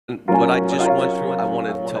What I just went through, I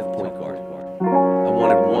wanted a tough point guard. I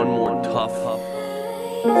wanted one more tough,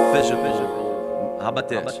 physical. How about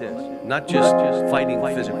this? Not just fighting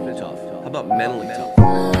physically tough. How about mentally tough?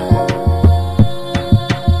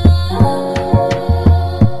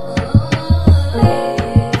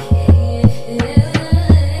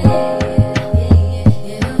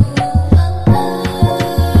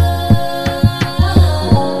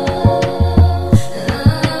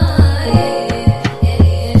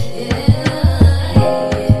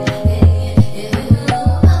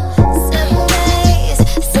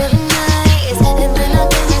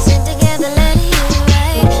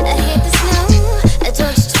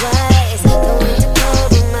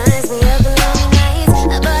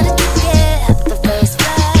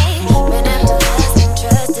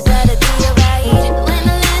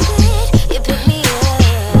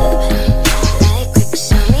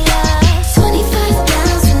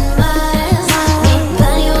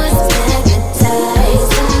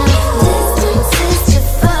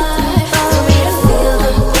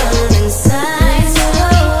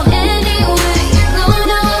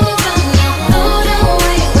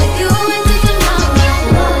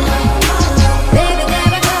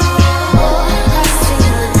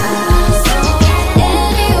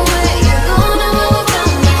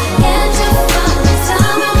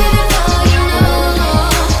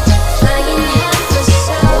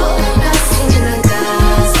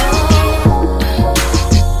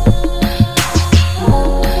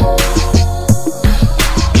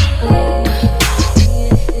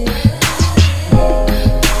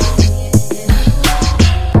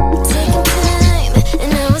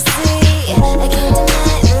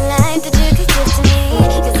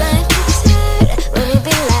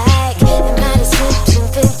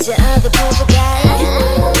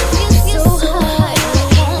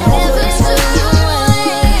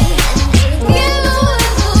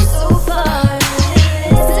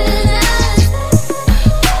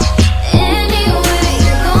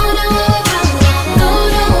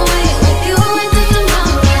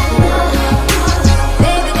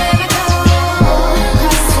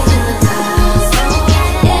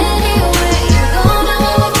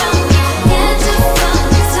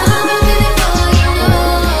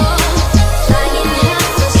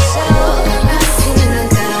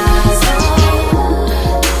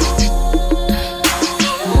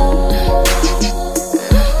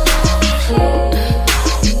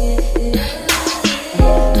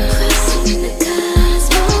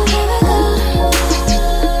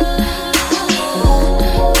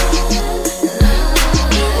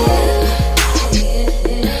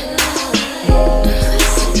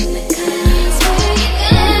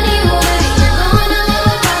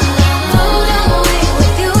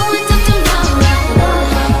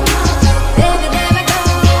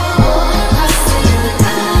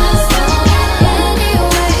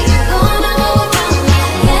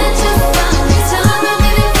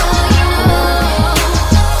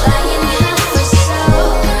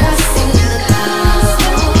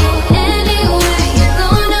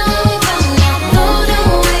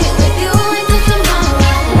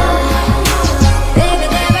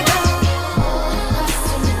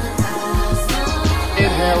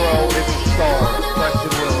 Harrow is a star,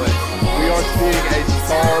 Preston Willis. We are seeing a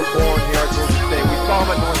star born here at Georgia State. We saw him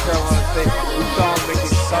at North Carolina State. We saw him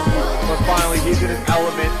making Kentucky, but finally he's in his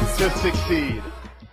element to succeed.